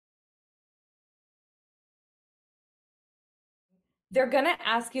they're gonna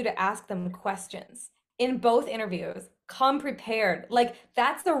ask you to ask them questions in both interviews. Come prepared. Like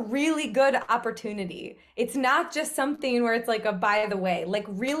that's a really good opportunity. It's not just something where it's like a by the way. Like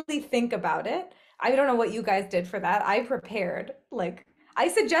really think about it. I don't know what you guys did for that. I prepared. Like I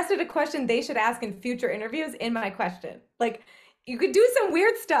suggested a question they should ask in future interviews in my question. Like you could do some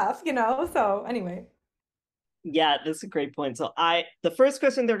weird stuff, you know? So anyway. Yeah, that's a great point. So the first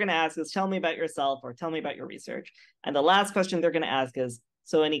question they're going to ask is tell me about yourself or tell me about your research. And the last question they're going to ask is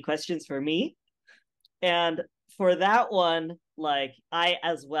so any questions for me? And for that one, like I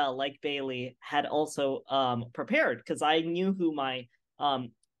as well, like Bailey, had also prepared because I knew who my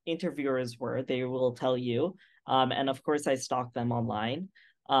interviewers were. They will tell you. And of course I stalked them online.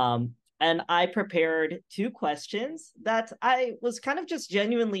 And I prepared two questions that I was kind of just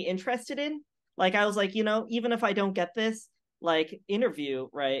genuinely interested in. Like I was like, even if I don't get this like interview,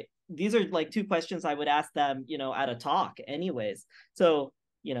 right? These are like two questions I would ask them, at a talk anyways. So,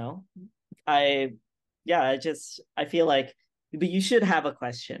 you know, I yeah, I feel like but you should have a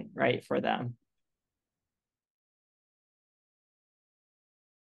question, right, for them.